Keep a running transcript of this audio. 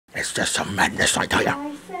It's just some madness, I tell ya.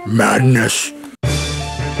 Madness.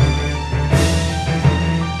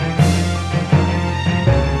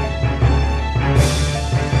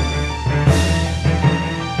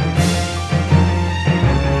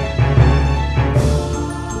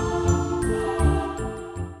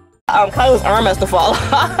 Kyla's arm has to fall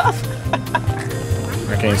off.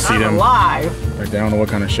 I can't see them. Alive. Like, I don't know what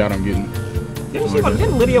kind of shot I'm getting.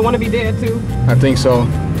 Didn't Lydia want to be dead too? I think so.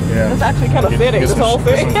 Yeah. That's actually kind of fitting, this whole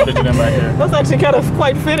thing. That's actually kind of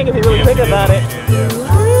quite fitting if you really think about it. Yeah.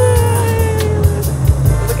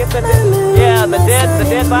 Look at the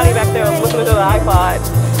dead body back there listening to the iPod.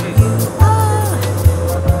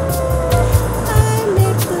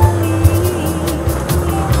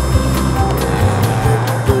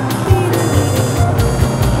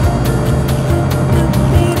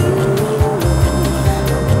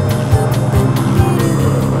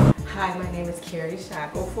 Keri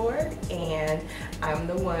and I'm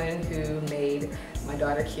the one who made my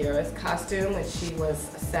daughter Kira's costume, and she was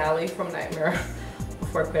Sally from Nightmare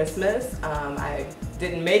Before Christmas. I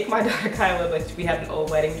didn't make my daughter Kyla, but we had an old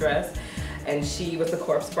wedding dress, and she was the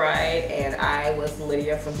corpse bride, and I was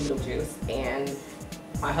Lydia from Beetlejuice, and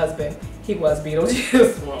my husband, he was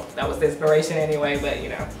Beetlejuice. Well, that was the inspiration anyway, but you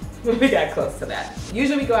know, we got close to that.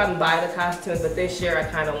 Usually we go out and buy the costumes, but this year I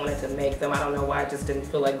kind of wanted to make them. I don't know why, I just didn't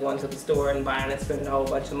feel like going to the store and buying and spending a whole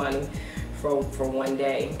bunch of money for one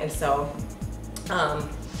day. And so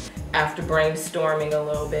after brainstorming a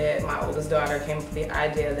little bit, my oldest daughter came up with the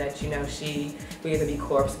idea that, you know, she would either be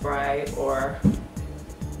Corpse Bride or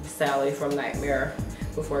Sally from Nightmare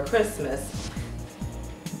Before Christmas.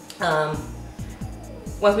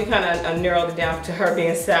 Once we kind of narrowed it down to her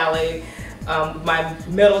being Sally, my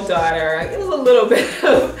middle daughter, it was a little bit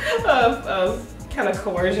of kind of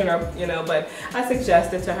coercion, or you know, but I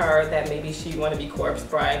suggested to her that maybe she wanted to be Corpse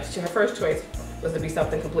Bride. Her first choice was to be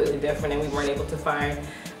something completely different, and we weren't able to find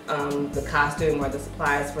the costume or the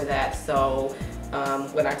supplies for that. So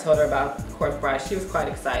when I told her about Corpse Bride, she was quite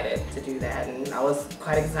excited to do that, and I was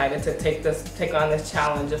quite excited to take on this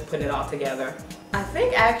challenge of putting it all together. I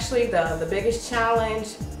think actually the biggest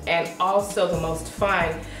challenge, and also the most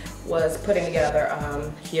fun, was putting together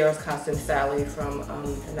Kira's costume, Sally from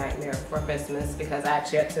Nightmare Before Christmas, because I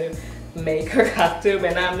actually had to make her costume,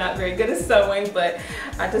 and I'm not very good at sewing, but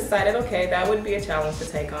I decided, okay, that would be a challenge to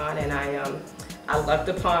take on, and I lucked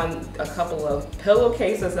upon a couple of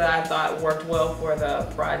pillowcases that I thought worked well for the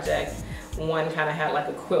project. One kind of had like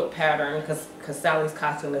a quilt pattern, because Sally's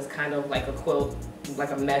costume is kind of like a quilt,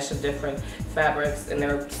 like a mesh of different fabrics, and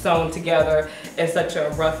they're sewn together in such a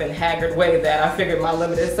rough and haggard way that I figured my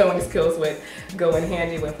limited sewing skills would go in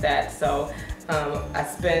handy with that. So I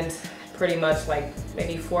spent pretty much like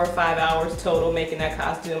maybe 4 or 5 hours total making that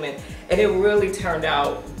costume, and it really turned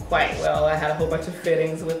out quite well. I had a whole bunch of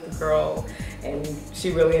fittings with the girl, and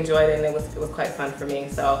she really enjoyed it, and it was quite fun for me.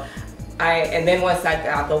 So and then once I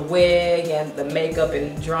got the wig and the makeup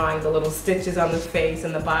and drawing the little stitches on the face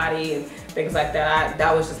and the body and things like that,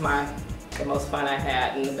 that was just the most fun I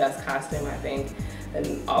had, and the best costume, I think,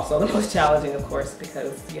 and also the most challenging, of course,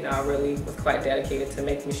 because, you know, I really was quite dedicated to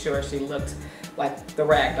making sure she looked like the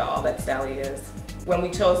rag doll that Sally is. When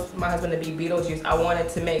we chose my husband to be Beetlejuice, I wanted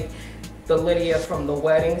to make the Lydia from the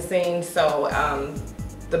wedding scene, so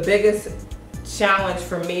the biggest challenge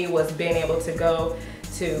for me was being able to go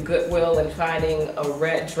to Goodwill and finding a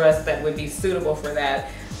red dress that would be suitable for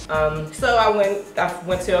that. So I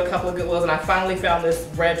went to a couple of Goodwills, and I finally found this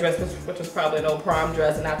red dress, which was probably an old prom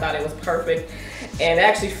dress, and I thought it was perfect, and it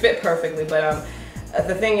actually fit perfectly. But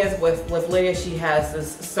the thing is with Lydia, she has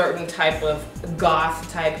this certain type of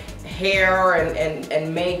goth type hair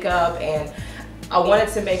and makeup, and I wanted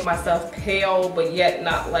to make myself pale, but yet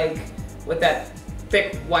not like with that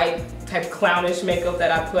thick white type clownish makeup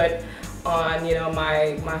that I put on, you know,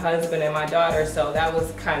 my husband and my daughter. So that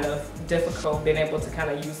was kind of difficult, being able to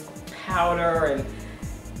kind of use powder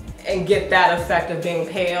and get that effect of being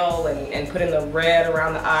pale, and putting the red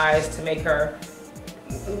around the eyes to make her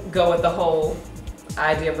go with the whole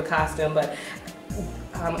idea of the costume. But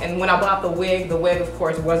and when I bought the wig of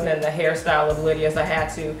course wasn't in the hairstyle of Lydia, so I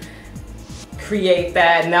had to create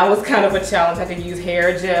that, and that was kind of a challenge. I had to use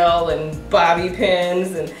hair gel and bobby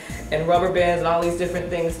pins and rubber bands and all these different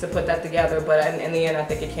things to put that together, but in the end I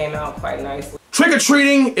think it came out quite nicely.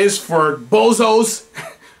 Trick-or-treating is for bozos,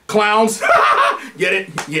 clowns, get it?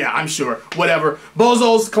 Yeah, I'm sure, whatever.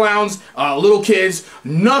 Bozos, clowns, little kids,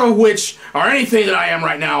 none of which are anything that I am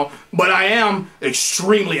right now, but I am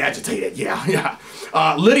extremely agitated, yeah.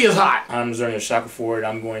 Lydia's hot. I'm Zernia Shackelford.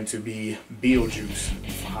 I'm going to be Beetlejuice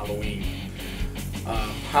for Halloween.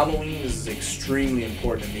 Halloween is extremely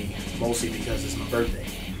important to me, mostly because it's my birthday.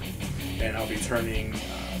 and I'll be turning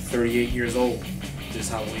 38 years old this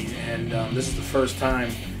Halloween. And this is the first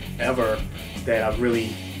time ever that I've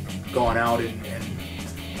really gone out and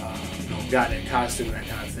you know, gotten in costume and that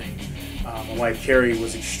kind of thing. My wife Keri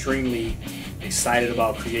was extremely excited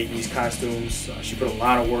about creating these costumes. She put a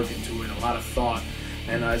lot of work into it, a lot of thought,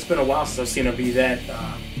 and it's been a while since I've seen her be that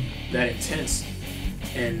intense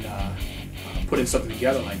and putting something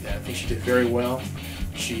together like that. I think she did very well.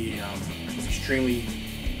 She was extremely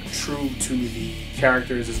true to the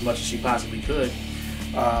characters as much as she possibly could,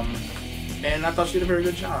 and I thought she did a very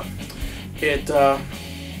good job. It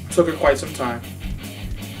took her quite some time,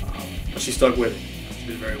 but she stuck with it. She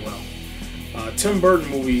did very well. Tim Burton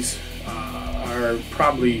movies are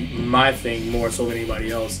probably my thing more so than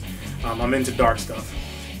anybody else. I'm into dark stuff,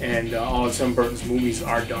 and all of Tim Burton's movies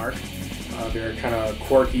are dark. They're kind of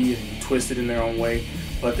quirky and twisted in their own way,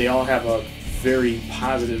 but they all have a very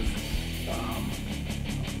positive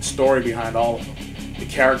story behind all of them. The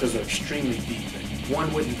characters are extremely deep.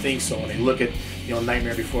 One wouldn't think so. They look at, you know,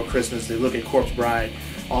 Nightmare Before Christmas, they look at Corpse Bride,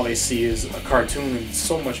 all they see is a cartoon, and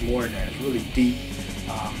so much more than that. It's really deep.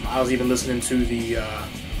 I was even listening to the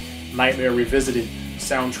Nightmare Revisited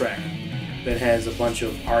soundtrack that has a bunch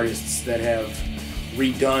of artists that have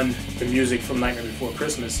redone the music from Nightmare Before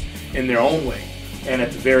Christmas in their own way. And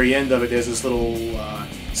at the very end of it, there's this little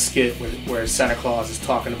skit where Santa Claus is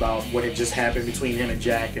talking about what had just happened between him and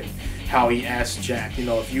Jack, and how he asked Jack, you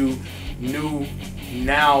know, if you knew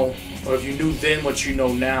now, or if you knew then what you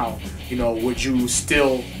know now, you know, would you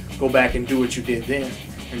still go back and do what you did then?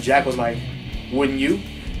 And Jack was like, wouldn't you?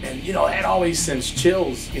 And, you know, that always sends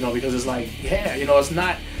chills, you know, because it's like, yeah, you know, it's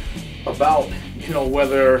not about, you know,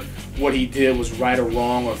 whether what he did was right or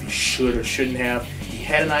wrong, or if he should or shouldn't have. He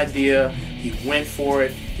had an idea, he went for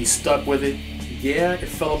it, he stuck with it. Yeah, it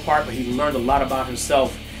fell apart, but he learned a lot about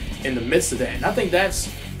himself in the midst of that. And I think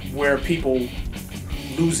that's where people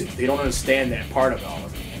lose it. They don't understand that part of all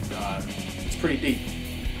of it. And it's pretty deep.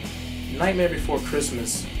 Nightmare Before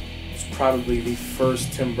Christmas was probably the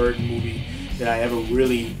first Tim Burton movie that I ever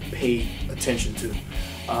really paid attention to.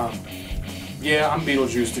 Yeah, I'm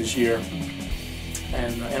Beetlejuice this year,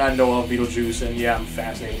 and I know of Beetlejuice, and yeah, I'm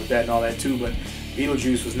fascinated with that and all that too, but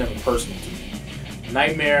Beetlejuice was never personal to me.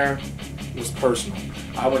 Nightmare was personal.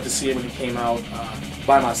 I went to see it when it came out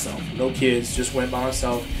by myself. No kids, just went by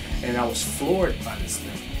myself, and I was floored by this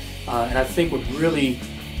thing. And I think what really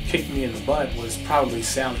kicked me in the butt was probably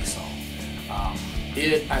Sally's song.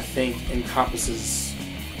 It, I think, encompasses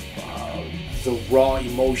the raw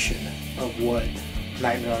emotion of what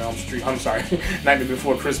Nightmare on Elm Street, I'm sorry, Nightmare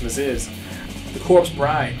Before Christmas is. The Corpse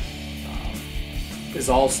Bride is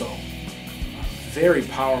also very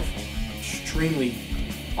powerful, extremely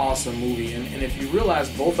awesome movie. And if you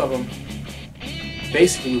realize, both of them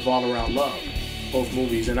basically revolve around love, both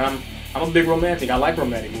movies. And I'm a big romantic. I like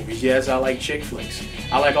romantic movies. Yes, I like chick flicks.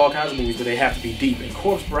 I like all kinds of movies, but they have to be deep. And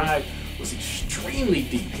Corpse Bride was extremely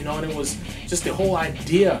deep, you know, and it was just the whole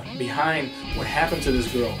idea behind what happened to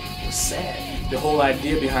this girl was sad. The whole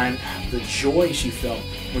idea behind the joy she felt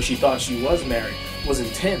when she thought she was married was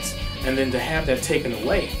intense. And then to have that taken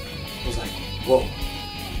away was like, whoa,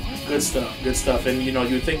 good stuff, good stuff. And you know,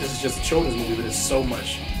 you would think this is just a children's movie, but it's so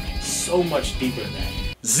much deeper than that.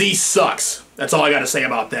 Z sucks. That's all I gotta say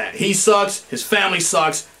about that. He sucks, his family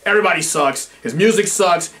sucks, everybody sucks, his music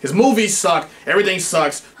sucks, his movies suck, everything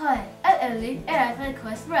sucks. Hi, I'm Emily, and I play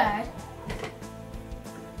Corpse Bride.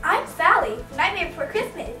 I'm Sally, from Nightmare Before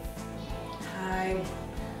Christmas. Hi,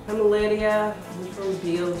 I'm Lydia. I'm from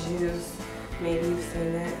Beetlejuice. Maybe you've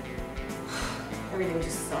seen that. Everything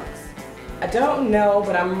just sucks. I don't know,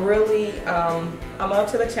 but I'm really, I'm up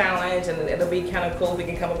to the challenge, and it'll be kind of cool if we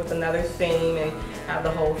can come up with another theme and have the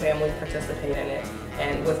whole family participate in it.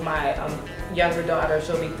 And with my younger daughter,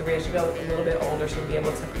 she'll be 3, she'll be a little bit older, she'll be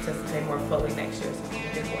able to participate more fully next year, so I'm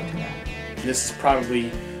looking forward to that. This is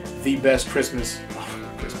probably the best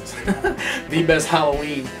the best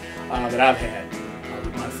Halloween that I've had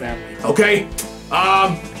with my family. Okay,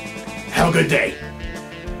 have a good day.